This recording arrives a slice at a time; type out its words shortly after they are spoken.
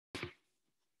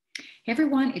Hey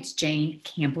everyone, it's Jane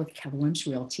Campbell with Campbell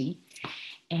Realty.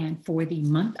 And for the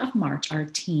month of March, our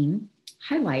team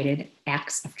highlighted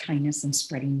acts of kindness and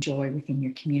spreading joy within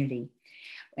your community.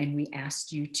 And we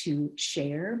asked you to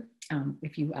share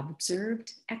if you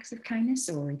observed acts of kindness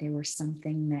or there was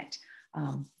something that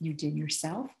you did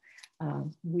yourself.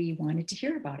 We wanted to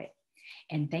hear about it.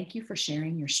 And thank you for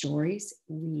sharing your stories.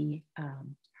 We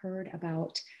heard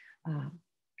about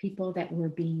people that were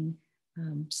being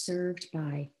served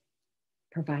by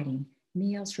providing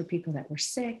meals for people that were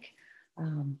sick,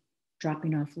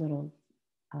 dropping off little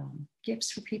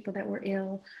gifts for people that were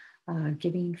ill,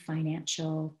 giving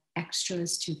financial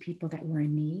extras to people that were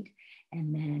in need.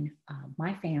 And then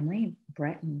my family,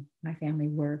 Brett and my family,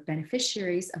 were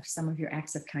beneficiaries of some of your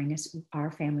acts of kindness.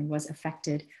 Our family was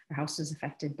affected, our house was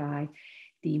affected by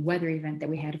the weather event that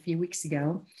we had a few weeks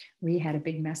ago. We had a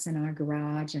big mess in our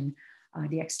garage and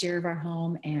the exterior of our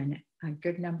home, and a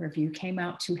good number of you came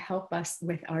out to help us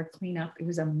with our cleanup. It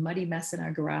was a muddy mess in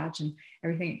our garage and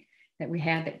everything that we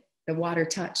had that the water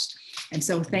touched. And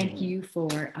so thank you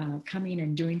for coming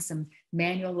and doing some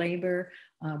manual labor,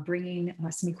 bringing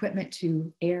some equipment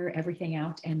to air everything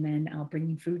out, and then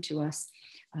bringing food to us.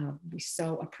 We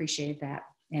so appreciate that.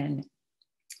 And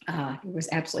it was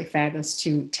absolutely fabulous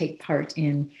to take part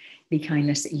in the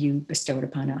kindness that you bestowed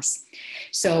upon us.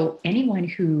 So anyone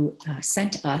who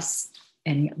sent us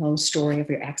any little story of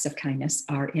your acts of kindness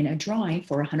are in a drawing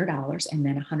for $100, and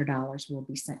then $100 will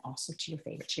be sent also to your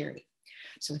favorite charity.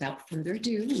 So without further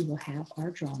ado, we will have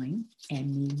our drawing,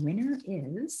 and the winner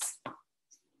is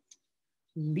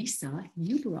Lisa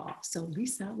Uberall. So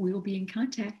Lisa, we will be in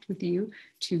contact with you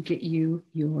to get you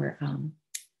your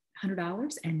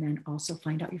 $100 and then also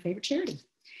find out your favorite charity.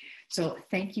 So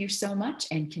thank you so much,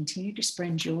 and continue to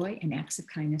spread joy and acts of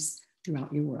kindness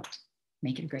throughout your world.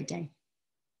 Make it a great day.